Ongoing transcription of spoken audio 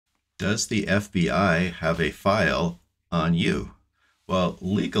Does the FBI have a file on you? Well,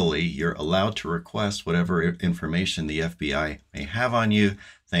 legally, you're allowed to request whatever information the FBI may have on you,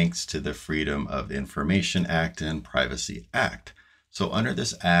 thanks to the Freedom of Information Act and Privacy Act. So under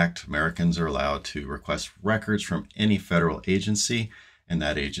this act, Americans are allowed to request records from any federal agency, and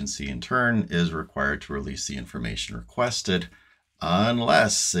that agency in turn is required to release the information requested,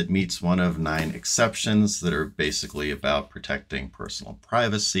 unless it meets one of 9 exceptions that are basically about protecting personal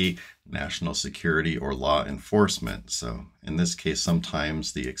privacy, national security, or law enforcement. So in this case,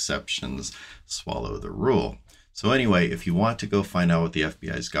 sometimes the exceptions swallow the rule. So anyway, if you want to go find out what the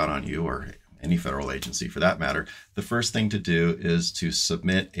FBI's got on you, or any federal agency for that matter, the first thing to do is to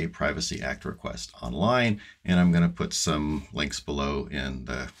submit a Privacy Act request online, and I'm going to put some links below in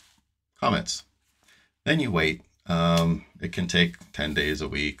the comments. Then you wait. It can take 10 days, a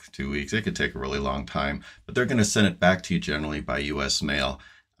week, 2 weeks. It could take a really long time, but they're going to send it back to you generally by US mail.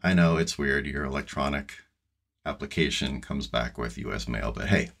 I know it's weird. Your electronic application comes back with US mail, but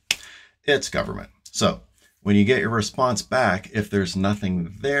hey, it's government. So when you get your response back, if there's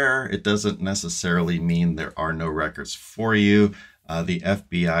nothing there, it doesn't necessarily mean there are no records for you. The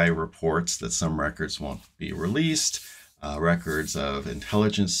FBI reports that some records won't be released. Records of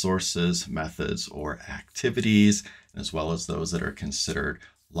intelligence sources, methods, or activities, as well as those that are considered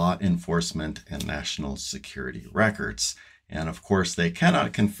law enforcement and national security records. And of course, they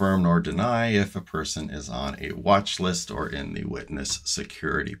cannot confirm nor deny if a person is on a watch list or in the witness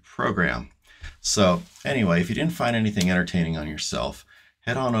security program. So anyway, if you didn't find anything entertaining on yourself,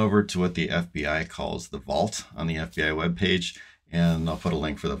 head on over to what the FBI calls the Vault on the FBI webpage. And I'll put a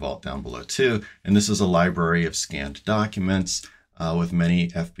link for the Vault down below too. And this is a library of scanned documents with many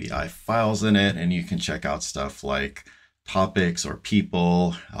FBI files in it. And you can check out stuff like topics or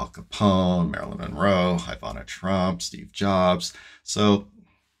people, Al Capone, Marilyn Monroe, Ivana Trump, Steve Jobs. So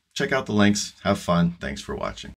check out the links, have fun. Thanks for watching.